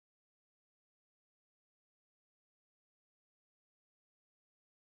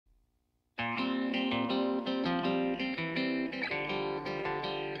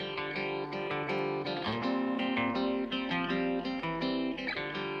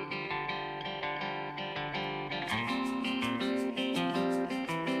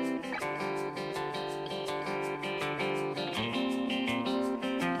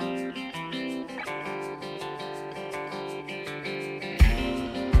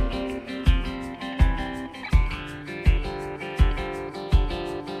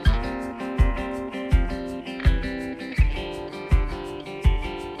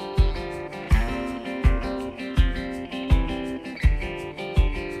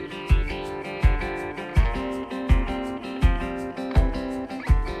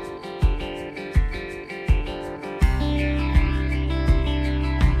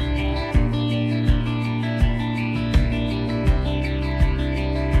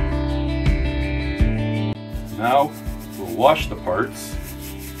Now we'll wash the parts.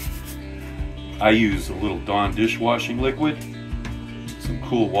 I use a little Dawn dishwashing liquid, some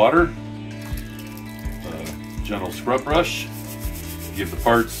cool water, a gentle scrub brush, give the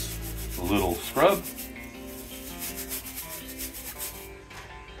parts a little scrub.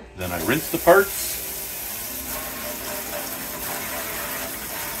 Then I rinse the parts.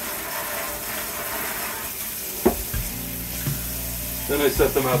 Then I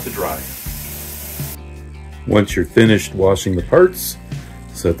set them out to dry. Once you're finished washing the parts,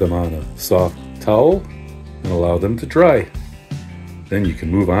 set them on a soft towel and allow them to dry. Then you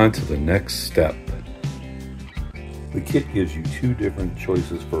can move on to the next step. The kit gives you two different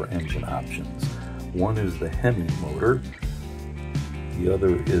choices for engine options. One is the Hemi motor, the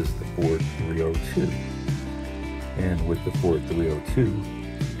other is the Ford 302. And with the Ford 302,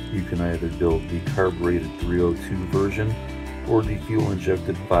 you can either build the carbureted 302 version or the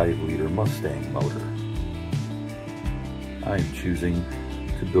fuel-injected 5-liter Mustang motor. I am choosing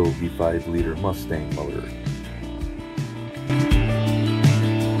to build the 5-liter Mustang motor.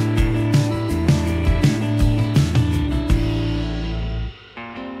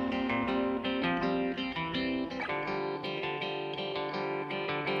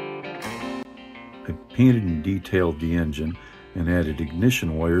 I painted and detailed the engine and added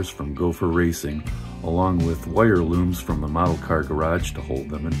ignition wires from Gopher Racing, along with wire looms from the model car garage to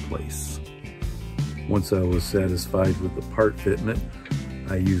hold them in place. Once I was satisfied with the part fitment,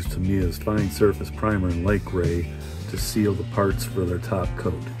 I used Tamiya's fine surface primer in light gray to seal the parts for their top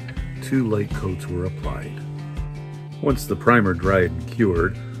coat. 2 light coats were applied. Once the primer dried and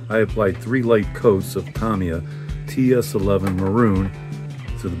cured, I applied 3 light coats of Tamiya TS11 Maroon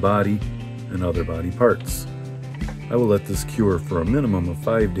to the body and other body parts. I will let this cure for a minimum of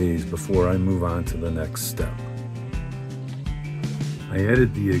 5 days before I move on to the next step. I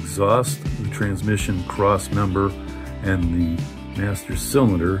added the exhaust, the transmission cross member, and the master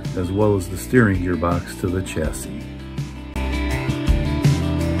cylinder, as well as the steering gearbox to the chassis.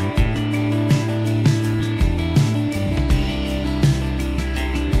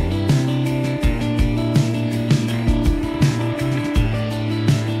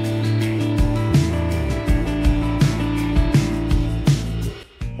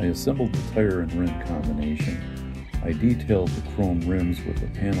 I assembled the tire and rim combination. I detailed the chrome rims with a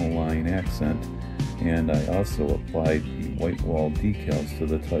panel line accent, and I also applied the white wall decals to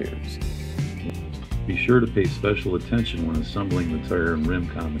the tires. Be sure to pay special attention when assembling the tire and rim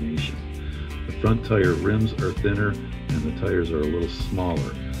combination. The front tire rims are thinner and the tires are a little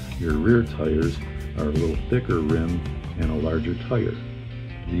smaller. Your rear tires are a little thicker rim and a larger tire.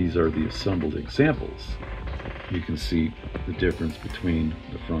 These are the assembled examples. You can see the difference between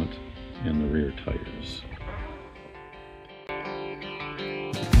the front and the rear tires.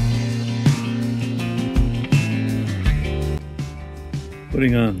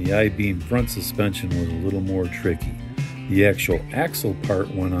 Putting on the I-beam front suspension was a little more tricky. The actual axle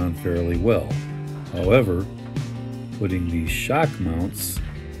part went on fairly well. However, putting the shock mounts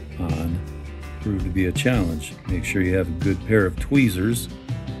on proved to be a challenge. Make sure you have a good pair of tweezers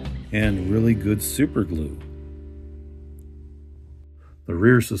and really good super glue. The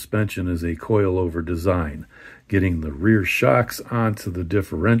rear suspension is a coilover design. Getting the rear shocks onto the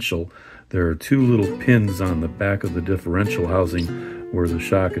differential, there are 2 little pins on the back of the differential housing where the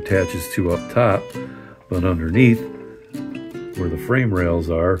shock attaches to up top, but underneath, where the frame rails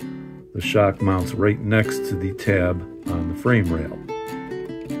are, the shock mounts right next to the tab on the frame rail.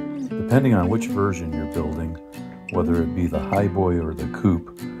 Depending on which version you're building, whether it be the Highboy or the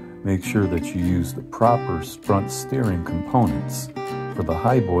Coupe, make sure that you use the proper front steering components. For the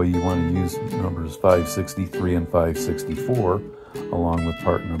Highboy, you want to use numbers 563 and 564, along with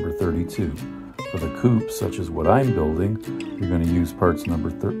part number 32. For the coupe, such as what I'm building, you're going to use parts number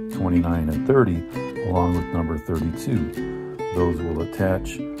 29 and 30, along with number 32. Those will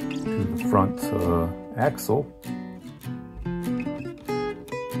attach to the front axle.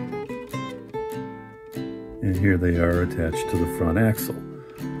 And here they are attached to the front axle.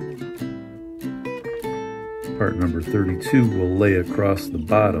 Part number 32 will lay across the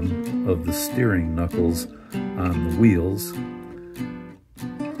bottom of the steering knuckles on the wheels,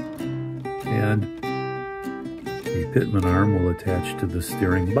 and the pitman arm will attach to the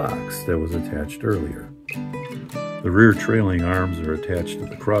steering box that was attached earlier. The rear trailing arms are attached to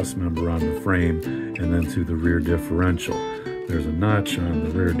the cross member on the frame and then to the rear differential. There's a notch on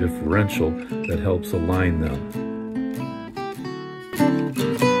the rear differential that helps align them.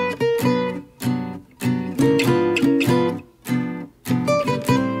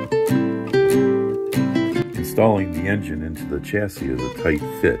 Installing the engine into the chassis is a tight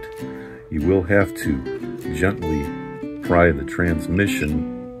fit. You will have to gently pry the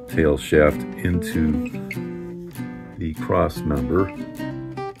transmission tail shaft into the cross member.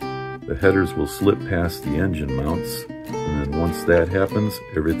 The headers will slip past the engine mounts, and then once that happens,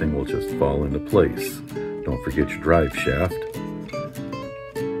 everything will just fall into place. Don't forget your drive shaft.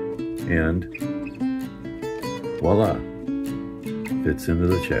 And voila! Fits into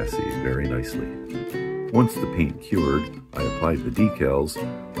the chassis very nicely. Once the paint cured, I applied the decals,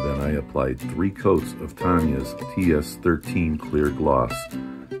 then I applied 3 coats of Tanya's TS13 clear gloss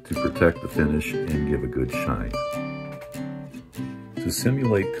to protect the finish and give a good shine. To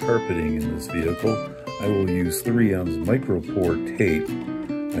simulate carpeting in this vehicle, I will use 3M micropore tape.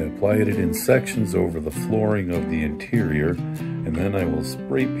 I applied it in sections over the flooring of the interior, and then I will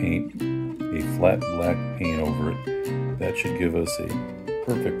spray paint a flat black paint over it. That should give us a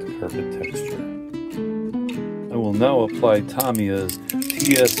perfect carpet texture. I will now apply Tamiya's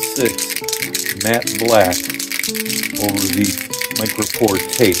TS6 matte black over the micropore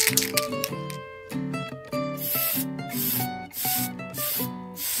tape.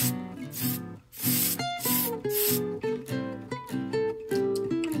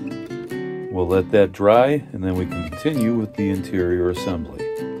 We'll let that dry, and then we can continue with the interior assembly.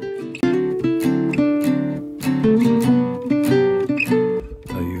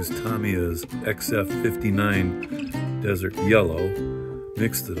 I used Tamiya's XF59 Desert Yellow,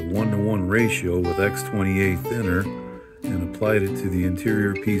 mixed at a 1:1 ratio with X28 thinner, and applied it to the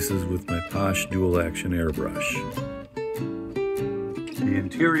interior pieces with my Posh dual action airbrush. The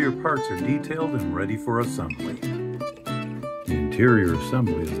interior parts are detailed and ready for assembly. The interior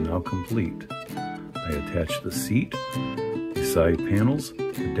assembly is now complete. I attached the seat, the side panels,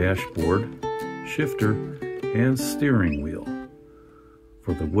 the dashboard, shifter, and steering wheel.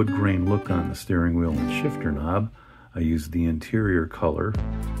 For the wood grain look on the steering wheel and shifter knob, I used the interior color.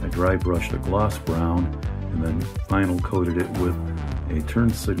 I dry brushed a gloss brown and then final coated it with a turn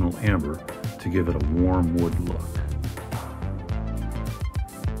signal amber to give it a warm wood look.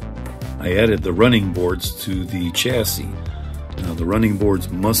 I added the running boards to the chassis. Now the running boards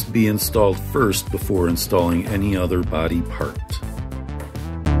must be installed first before installing any other body part.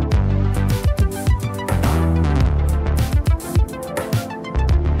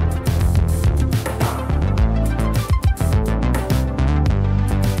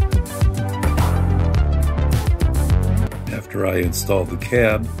 After I installed the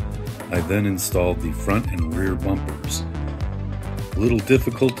cab, I then installed the front and rear bumpers. A little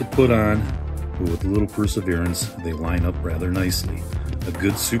difficult to put on, but with a little perseverance, they line up rather nicely. A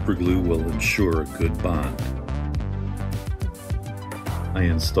good super glue will ensure a good bond. I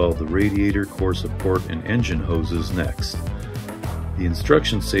installed the radiator, core support, and engine hoses next. The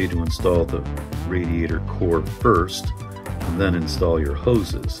instructions say to install the radiator core first, and then install your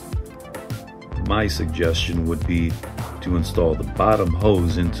hoses. My suggestion would be to install the bottom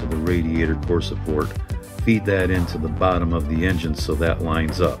hose into the radiator core support, feed that into the bottom of the engine so that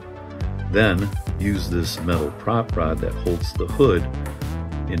lines up. Then use this metal prop rod that holds the hood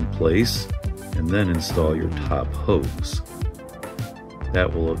in place, and then install your top hose.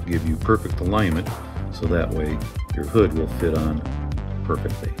 That will give you perfect alignment, so that way your hood will fit on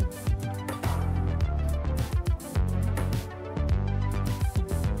perfectly.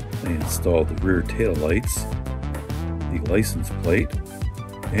 I installed the rear tail lights, the license plate,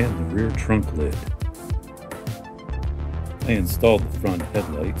 and the rear trunk lid. I installed the front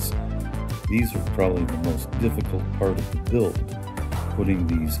headlights. These are probably the most difficult part of the build, putting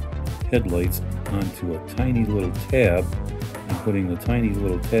these headlights onto a tiny little tab and putting the tiny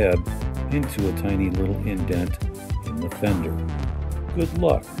little tab into a tiny little indent in the fender. Good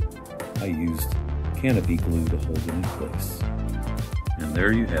luck! I used canopy glue to hold it in place. And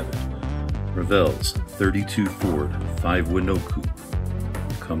there you have it, Revell's 32 Ford 5-window coupe,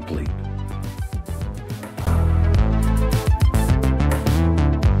 complete.